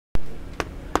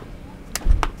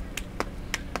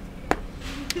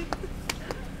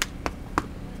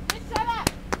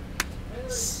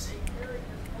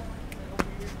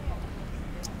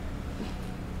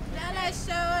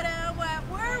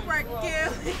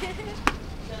Oh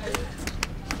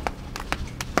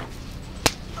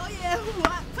yeah,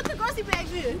 what? Put the grocery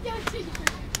bags in.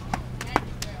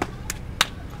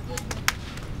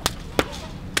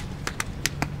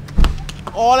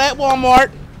 All at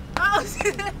Walmart. Oh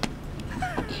shit.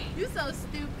 You so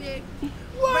stupid.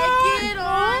 Break it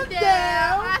on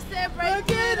down. I said break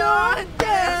it on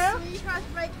down. Sweetheart,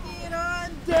 break it on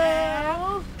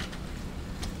down.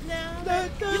 Now,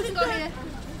 you can go ahead.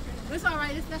 It's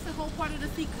alright. That's a whole part of the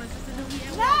sequence. It's a new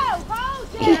year. No, hold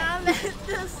it. Now let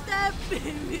the step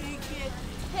in me get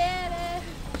headed.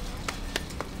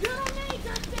 You don't need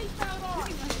your seatbelt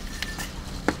on.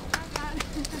 I got it.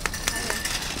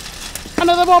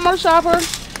 Another Walmart shopper.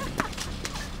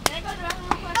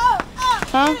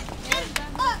 Huh?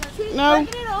 No.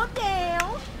 Breaking it on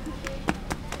down.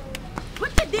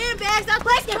 Put the damn bags out.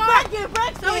 Break it.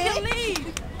 So we can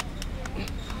leave.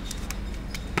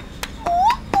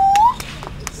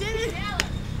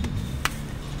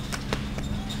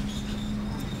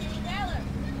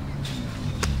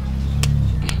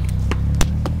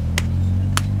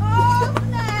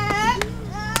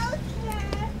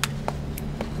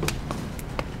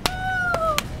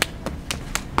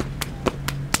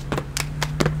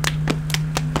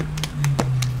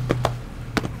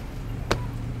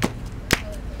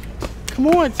 Come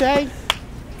on, Tay.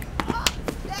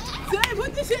 Tay,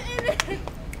 put this shit in there.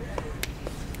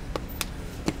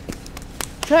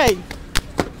 Tay.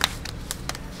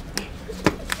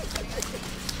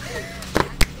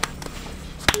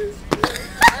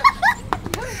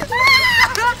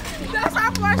 That's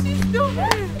how far she's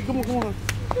stupid. Come on, come on.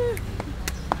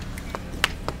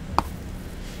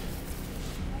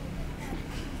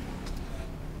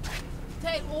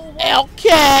 Tay, El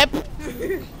Cap.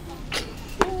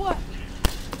 what?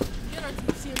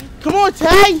 Come on,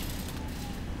 Tay.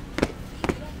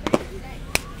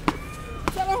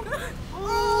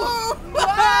 Oh,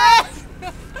 what?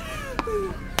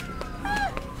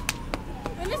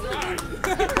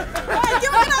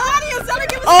 Give me the audience.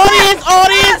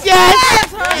 Audience, yes.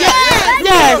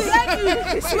 Yes.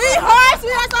 Sweetheart,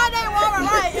 that's all day. All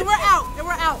right, and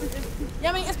we're out.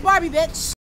 Yeah, I mean, it's Barbie, bitch.